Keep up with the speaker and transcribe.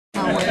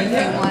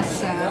everything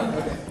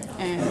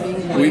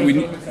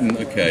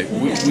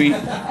was being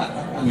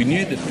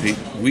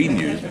we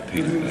knew that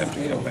Peter would have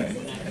to come back.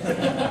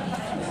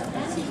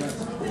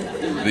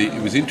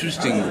 It was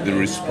interesting, the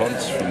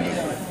response from the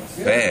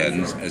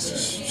fans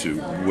as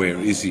to where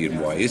is he and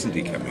why isn't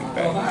he coming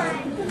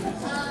back.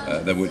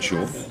 They weren't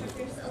sure,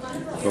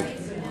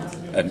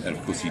 and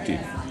of course he did.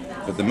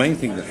 But the main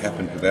thing that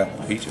happened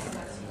without Peter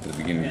at the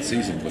beginning of the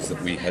season was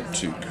that we had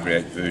to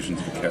create versions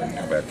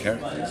of our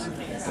characters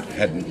that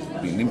hadn't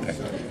been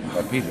impacted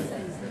by Peter.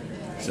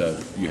 So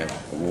you had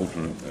Walter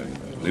and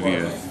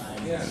Olivia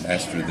and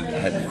Astrid that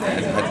hadn't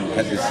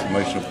had this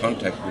emotional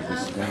contact with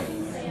this man.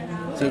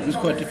 So it was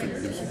quite different.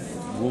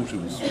 Walter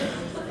was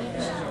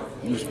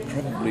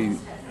probably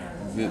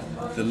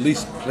the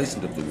least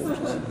pleasant of the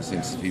Walters, in the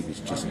sense that he was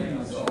just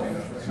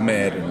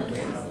mad and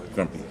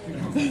grumpy,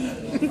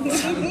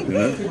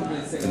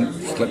 and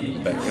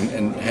slept back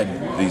and had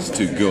these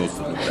two girls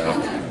that looked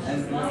after him,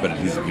 but in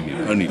his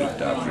opinion only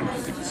looked after him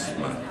because he was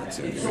smart. That's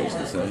the only reason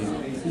to say he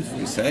was a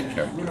very sad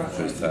character in the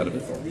first part of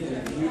it,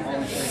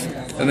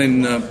 and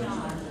then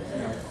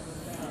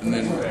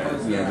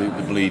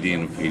the bleed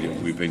in of Peter.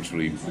 We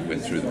eventually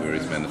went through the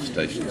various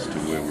manifestations to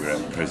where we're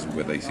at present,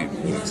 where they seem to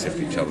all accept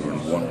each other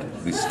and want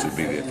this to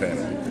be their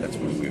family. That's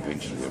where we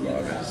eventually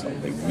arrive at. So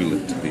they will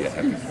it to be a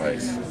happy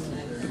place.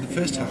 But the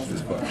first half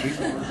was quite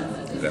tricky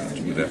without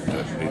Peter.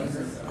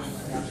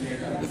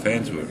 The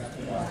fans were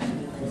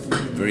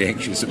very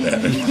anxious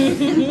about it.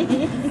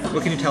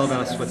 What can you tell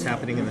about us? What's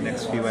happening in the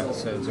next few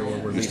episodes, or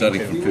what we're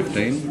starting from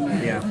 15?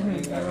 Yeah.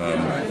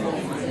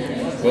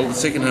 Well, the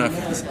second half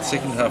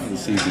of the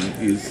season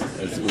is,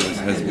 as it always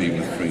has been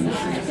with Fringe,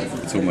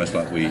 it's almost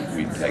like we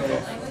take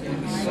off.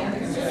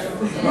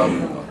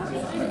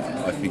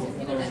 I think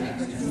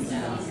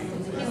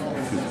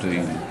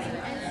 15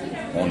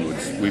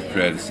 onwards, we've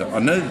created some. I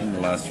know that in the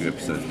last few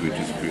episodes we've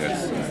just created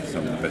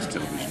some of the best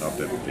television I've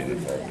ever been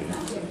involved in.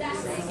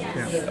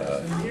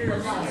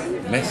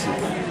 Massive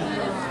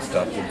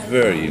stuff, but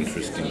very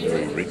interesting,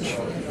 very rich.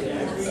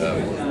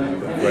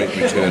 Great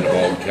return of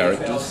old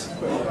characters,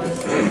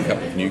 and a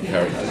couple of new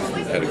characters.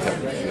 We've had a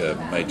couple of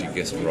major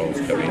guest roles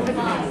come in.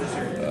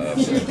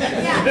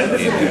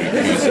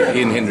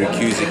 Ian Henry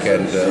Cusick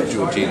and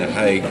Georgina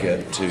Haig,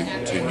 two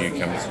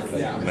newcomers who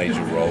played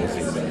major roles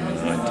in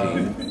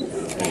 19.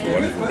 Did a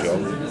wonderful job.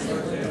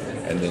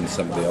 And then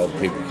some of the old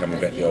people coming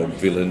back, the old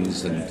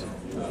villains, and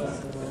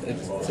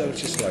so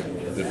it's just like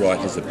the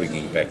writers are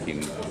bringing back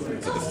in,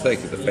 for the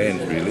sake of the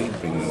fans really,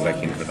 bringing them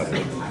back in for another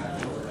look.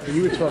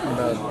 You were talking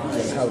about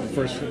how the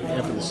first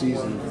half of the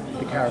season,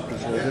 the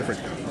characters were different.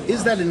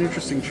 Is that an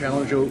interesting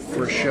challenge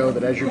for a show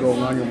that as you're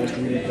going on, you're almost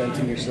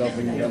reinventing yourself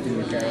and reinventing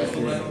your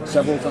character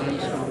several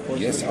times?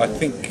 Yes, I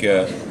think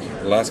the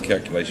last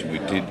calculation we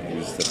did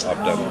was that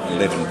I've done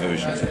 11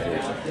 versions of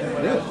Walter.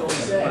 Really?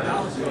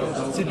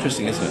 It's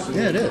interesting, isn't it?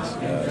 Yeah, it is.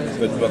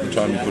 But by the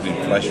time you put in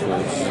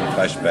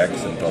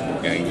flashbacks and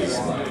doppelgangers,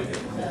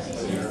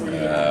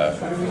 a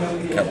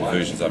couple of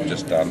versions I've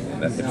just done,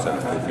 and that episode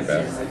I'm talking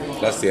about,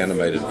 plus the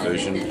animated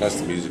version, plus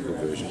the musical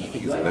version. I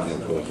think it's 11 or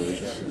 12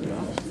 versions.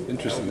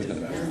 Interesting,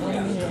 isn't it?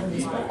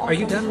 Are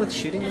you done with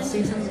shooting this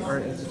season, or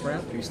is it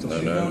wrapped? Are you still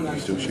shooting? No, we're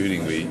still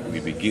shooting. We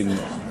begin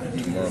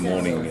tomorrow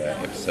morning,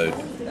 episode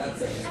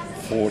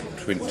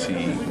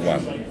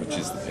 421, which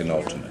is the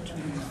penultimate.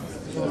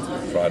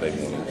 Saturday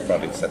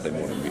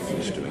morning we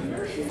finish doing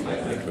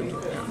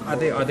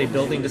 420. Are they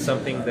building to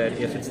something that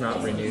if it's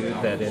not renewed,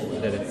 that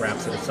it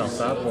wraps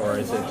itself up, or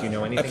is it? Do you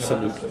know anything?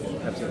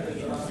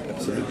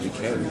 Absolutely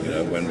can.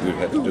 When we've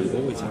had to do,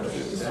 always have to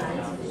do this.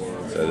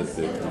 So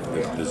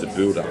that there's a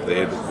build up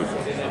there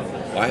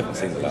that I haven't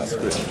seen the last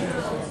script,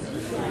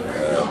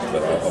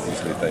 but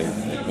obviously they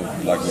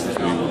like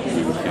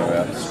we would go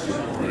out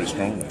very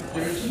strongly.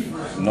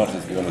 Not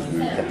as well as we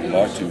would probably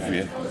like to if we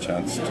had a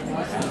chance to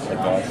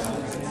advise.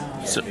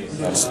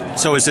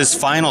 So is this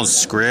final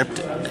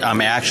script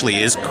actually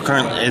is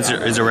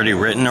already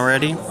written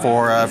already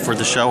for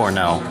the show, or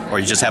no? Or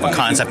you just have a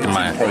concept in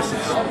mind?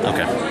 Process.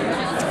 Okay.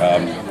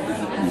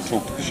 We'll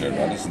talk to the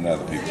showrunners and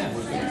other people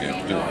that are going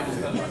to do it.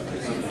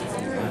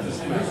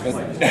 But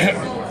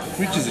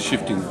Fringe is a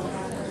shifting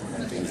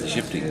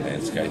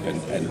landscape,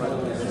 and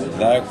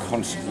they're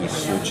constantly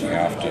searching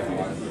after.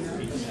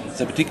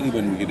 So particularly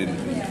when we get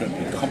into the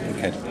incredibly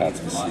complicated parts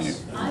of the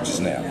series, which is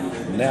now.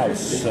 Now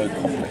it's so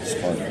complex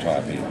trying to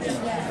type in.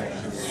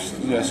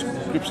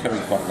 Scripts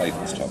coming quite late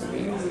this time of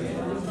year.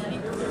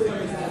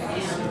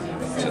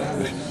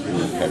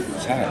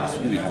 It's hard, it's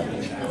really hard.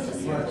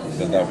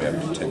 So they'll be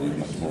able to tell you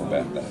much more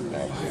about that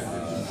now.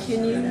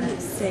 Can you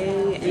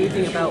say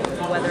anything about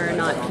whether or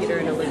not Peter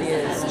and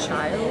Olivia's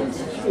child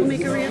will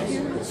make a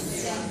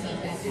reappearance?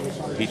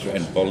 Peter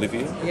and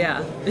Bolivia?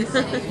 Yeah.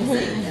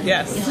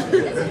 Yes.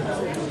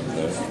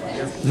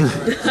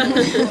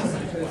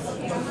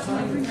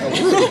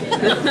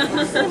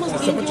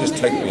 Did someone just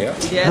take me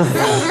out? Yes.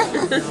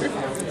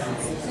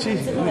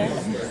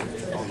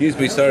 Excuse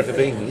me, sorry for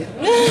being here.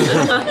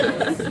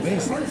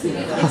 Amazing.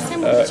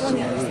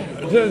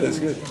 No, that's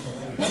good.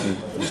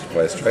 Just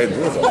play Australian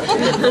rules on it.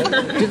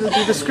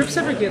 Do the scripts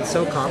ever get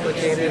so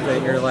complicated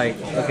that you're like,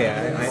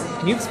 okay,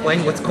 can you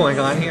explain what's going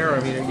on here? I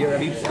mean,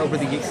 have you over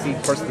the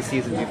course of the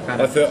season, you've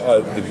kind I of...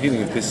 felt at the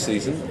beginning of this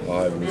season,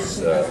 I was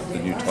the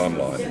new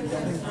timeline.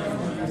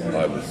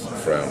 I was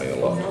frowning a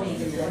lot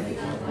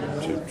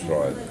to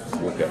try and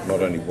work out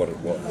not only what it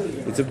was.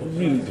 It's a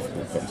really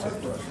difficult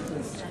concept.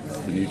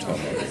 The new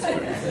timeline is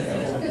very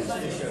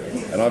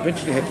difficult. And I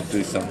eventually had to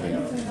do something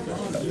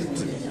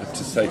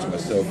to say to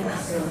myself,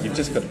 you've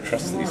just got to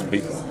trust these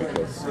people,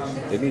 because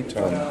any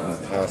time in the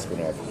past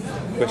when I've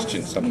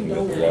questioned something that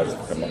the writers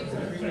have come up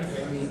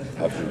with,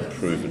 I've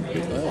improved and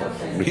been, oh,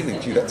 really?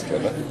 Gee, that's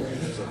clever.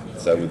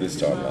 So with this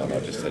timeline, I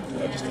just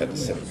had to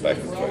settle back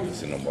and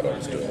focus in on what I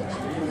was doing.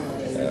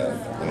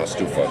 And I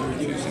still find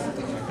it confusing.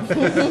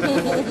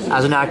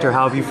 As an actor,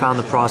 how have you found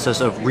the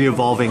process of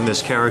re-evolving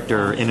this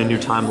character in a new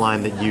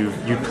timeline that you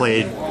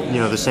played,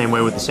 the same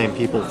way with the same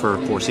people for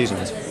 4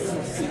 seasons?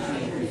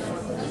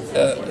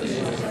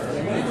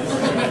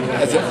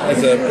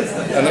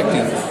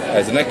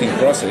 As an acting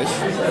process,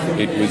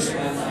 it was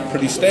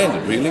pretty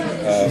standard, really.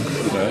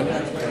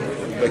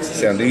 It makes it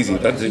sound easy,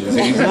 doesn't it? It's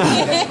easy,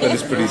 but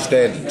it's pretty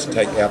standard to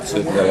take out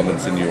certain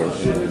elements in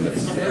the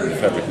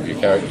fabric of your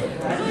character.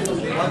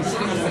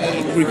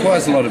 It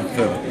requires a lot of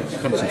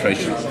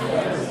concentration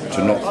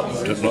to not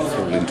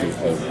fall into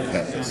old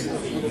patterns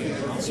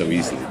so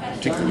easily,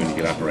 particularly when you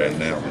get up around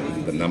now.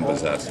 The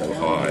numbers are so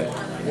high,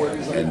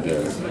 and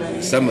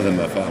some of them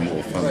are far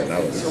more fun than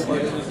others.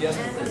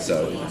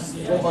 So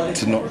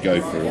to not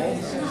go for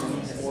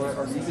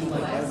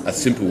a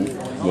simple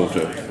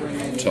Walter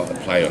type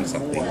play on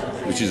something,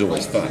 which is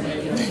always fun.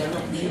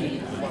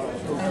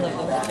 I love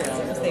those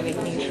kids because they make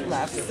me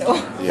laugh so.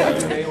 Yeah,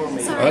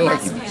 I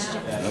like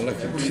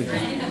him too.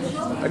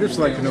 I just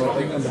like to know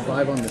on the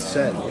vibe on the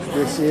set, if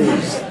this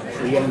is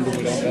the end, we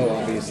don't know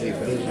obviously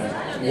if it is not.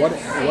 What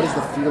is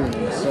the feeling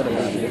on the set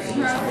about it?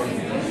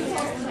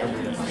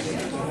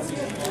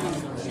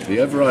 The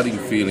overriding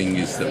feeling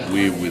is that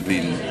we're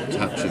within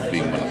touch of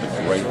being one of the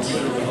great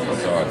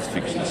science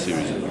fiction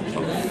series of all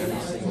time.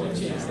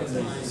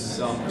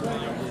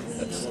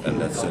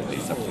 That's certainly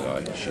something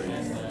I share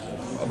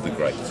of the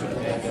great sort of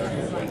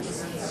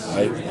ones.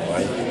 I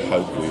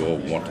hope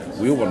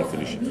we all want to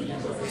finish it.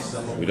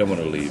 We don't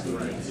want to leave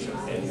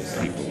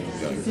people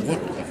going, what?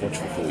 I've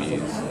watched for 4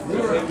 years.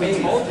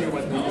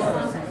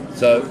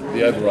 So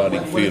the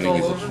overriding feeling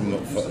is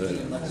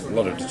a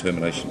lot of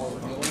determination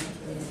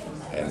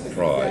and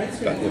pride,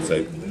 but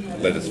also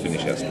let us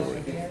finish our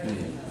story.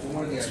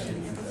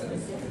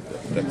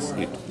 That's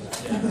it.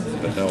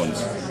 But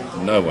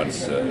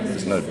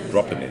there's no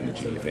drop in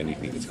energy. If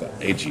anything, it's got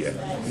edgier.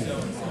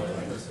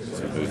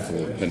 So move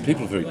forward. And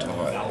people are very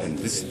tired, and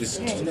this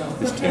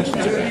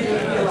tension's around.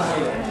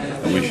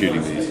 And we're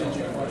shooting these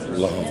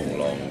long,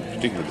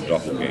 particularly the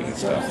doppelganger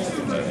stuff.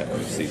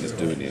 We've seen us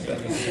doing it.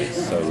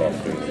 It's so long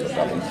doing the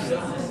doubles.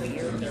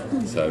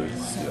 So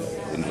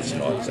endless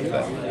nights of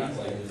that.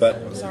 But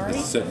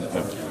there's certainly a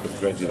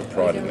great deal of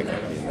pride in the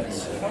company, and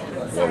that's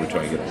why we're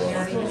trying to get it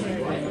right.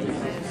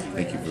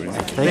 Thank you very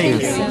much.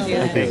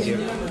 Thank you.